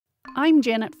I'm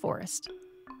Janet Forrest.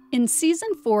 In Season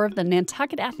 4 of the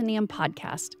Nantucket Atheneum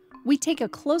Podcast, we take a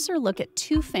closer look at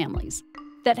two families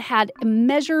that had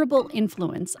immeasurable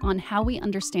influence on how we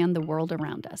understand the world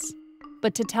around us.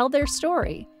 But to tell their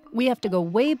story, we have to go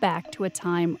way back to a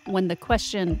time when the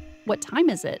question, "What time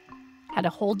is it?" had a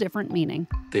whole different meaning.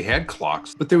 They had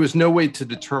clocks, but there was no way to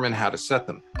determine how to set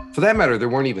them. For that matter, there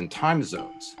weren't even time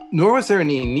zones. Nor was there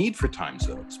any need for time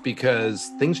zones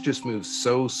because things just moved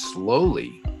so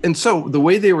slowly. And so the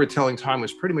way they were telling time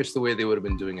was pretty much the way they would have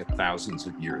been doing it thousands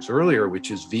of years earlier, which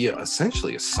is via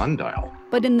essentially a sundial.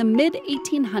 But in the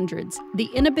mid-1800s, the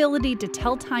inability to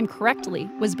tell time correctly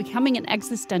was becoming an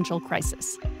existential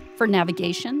crisis. For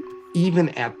navigation, even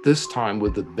at this time,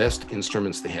 with the best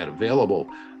instruments they had available,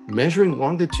 measuring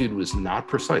longitude was not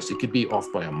precise. It could be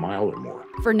off by a mile or more.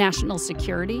 for national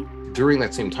security, During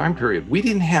that same time period, we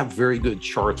didn't have very good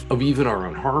charts of even our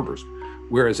own harbors,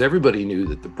 whereas everybody knew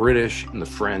that the British and the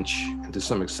French, and to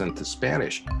some extent the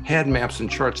Spanish, had maps and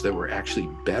charts that were actually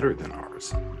better than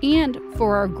ours. and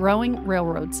for our growing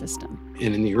railroad system.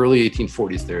 And in the early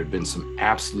 1840s, there had been some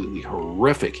absolutely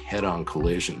horrific head-on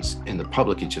collisions, and the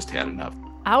public had just had enough.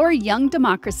 Our young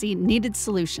democracy needed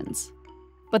solutions,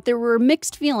 but there were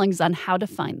mixed feelings on how to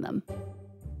find them.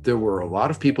 There were a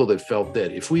lot of people that felt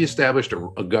that if we established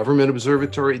a government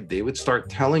observatory, they would start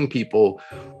telling people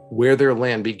where their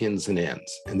land begins and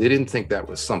ends. And they didn't think that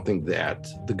was something that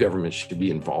the government should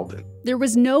be involved in. There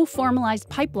was no formalized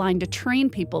pipeline to train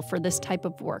people for this type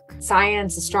of work.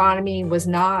 Science, astronomy was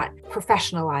not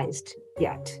professionalized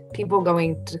yet. People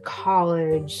going to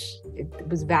college, it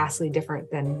was vastly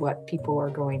different than what people are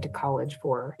going to college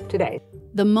for today.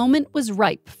 The moment was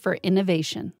ripe for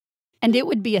innovation, and it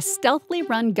would be a stealthily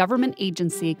run government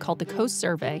agency called the Coast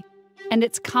Survey and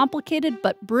its complicated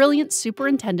but brilliant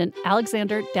superintendent,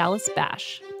 Alexander Dallas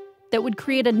Bash, that would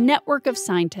create a network of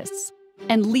scientists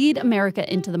and lead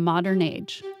America into the modern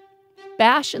age.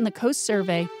 Bash and the Coast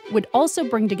Survey would also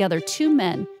bring together two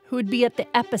men who would be at the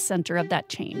epicenter of that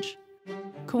change.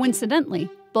 Coincidentally,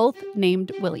 both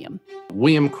named William.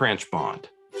 William Cranch Bond.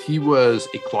 He was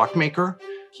a clockmaker.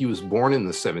 He was born in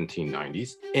the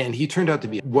 1790s, and he turned out to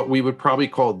be what we would probably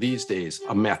call these days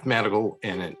a mathematical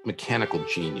and a mechanical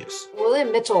genius.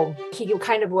 William Mitchell, he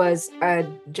kind of was a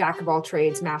jack of all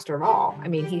trades, master of all. I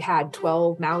mean, he had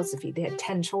 12 mouths to feed. They had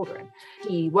 10 children.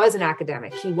 He was an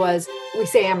academic. He was, we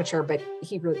say amateur, but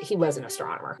he was an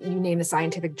astronomer. You name a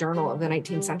scientific journal of the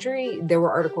 19th century, there were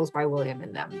articles by William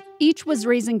in them. Each was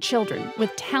raising children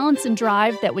with talents and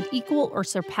drive that would equal or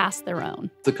surpass their own.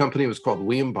 The company was called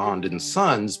William Bond and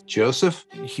Sons. Joseph,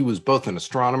 he was both an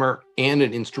astronomer and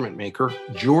an instrument maker.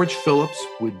 George Phillips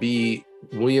would be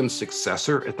William's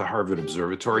successor at the Harvard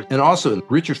Observatory. And also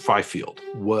Richard Fifield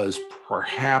was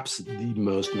perhaps the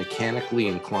most mechanically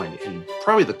inclined and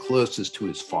probably the closest to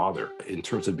his father in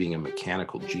terms of being a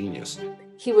mechanical genius.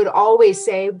 He would always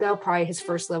say, though, probably his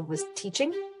first love was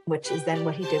teaching, which is then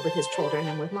what he did with his children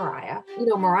and with Mariah. You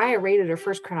know, Mariah rated her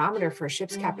first chronometer for a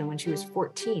ship's captain when she was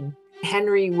 14.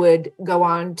 Henry would go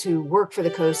on to work for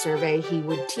the Coast Survey. He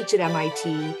would teach at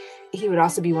MIT. He would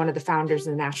also be one of the founders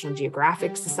of the National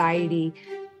Geographic Society.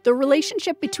 The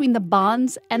relationship between the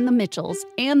Bonds and the Mitchells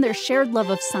and their shared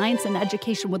love of science and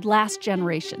education would last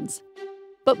generations.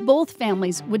 But both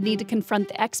families would need to confront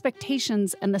the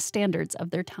expectations and the standards of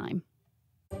their time.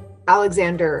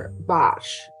 Alexander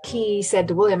Bash, he said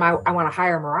to William, I want to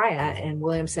hire Mariah. And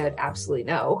William said, absolutely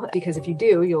no, because if you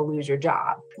do, you'll lose your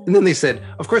job. And then they said,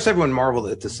 of course, everyone marveled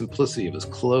at the simplicity of his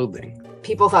clothing.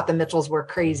 People thought the Mitchells were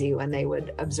crazy when they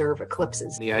would observe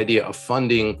eclipses. The idea of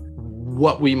funding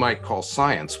what we might call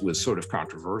science was sort of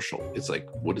controversial. It's like,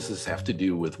 what does this have to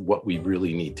do with what we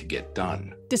really need to get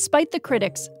done? Despite the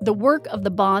critics, the work of the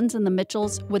Bonds and the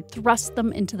Mitchells would thrust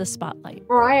them into the spotlight.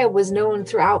 Mariah was known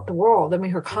throughout the world. I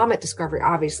mean, her comet discovery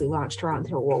obviously launched her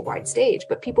onto a worldwide stage,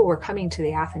 but people were coming to the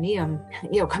Atheneum,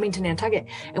 coming to Nantucket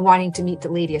and wanting to meet the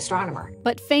lady astronomer.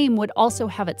 But fame would also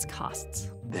have its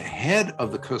costs. The head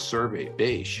of the Coast Survey,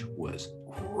 Bache, was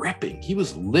gripping. He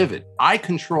was livid. I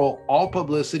control all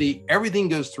publicity. Everything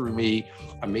goes through me.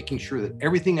 I'm making sure that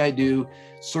everything I do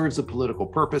serves a political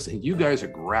purpose, and you guys are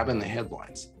grabbing the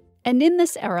headlines. And in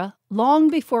this era, long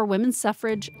before women's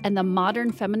suffrage and the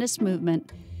modern feminist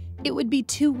movement, it would be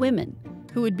two women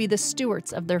who would be the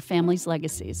stewards of their families'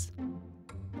 legacies.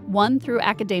 One through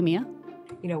academia.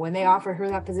 You know, when they offered her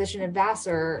that position at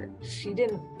Vassar, she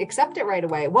didn't accept it right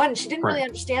away. One, she didn't really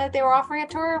understand that they were offering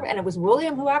it to her. And it was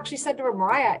William who actually said to her,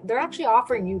 Mariah, they're actually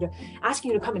asking you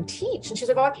to come and teach. And she's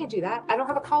like, oh, I can't do that. I don't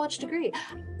have a college degree.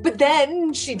 But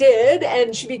then she did,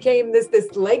 and she became this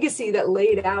legacy that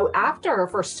laid out after her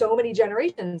for so many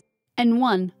generations. And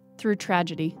one through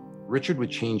tragedy. Richard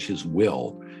would change his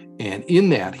will. And in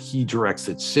that, he directs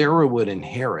that Sarah would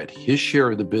inherit his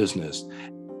share of the business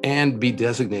and be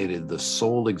designated the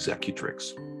sole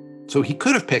executrix. So he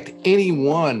could have picked any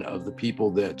one of the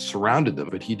people that surrounded them,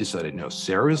 but he decided, no,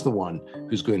 Sarah is the one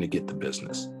who's going to get the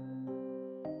business.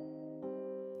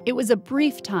 It was a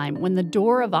brief time when the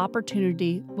door of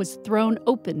opportunity was thrown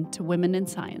open to women in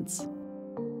science.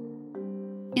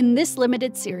 In this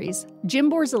limited series, Jim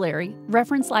Borzillari,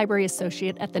 Reference Library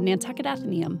Associate at the Nantucket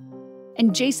Atheneum,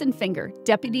 and Jascin Finger,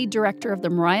 Deputy Director of the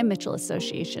Maria Mitchell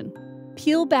Association,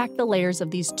 peel back the layers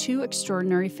of these two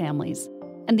extraordinary families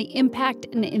and the impact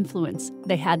and influence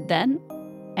they had then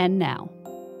and now.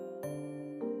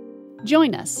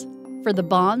 Join us for the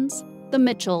Bonds, the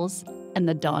Mitchells, and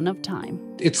the dawn of time.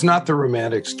 It's not the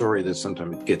romantic story that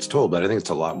sometimes gets told, but I think it's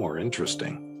a lot more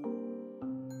interesting.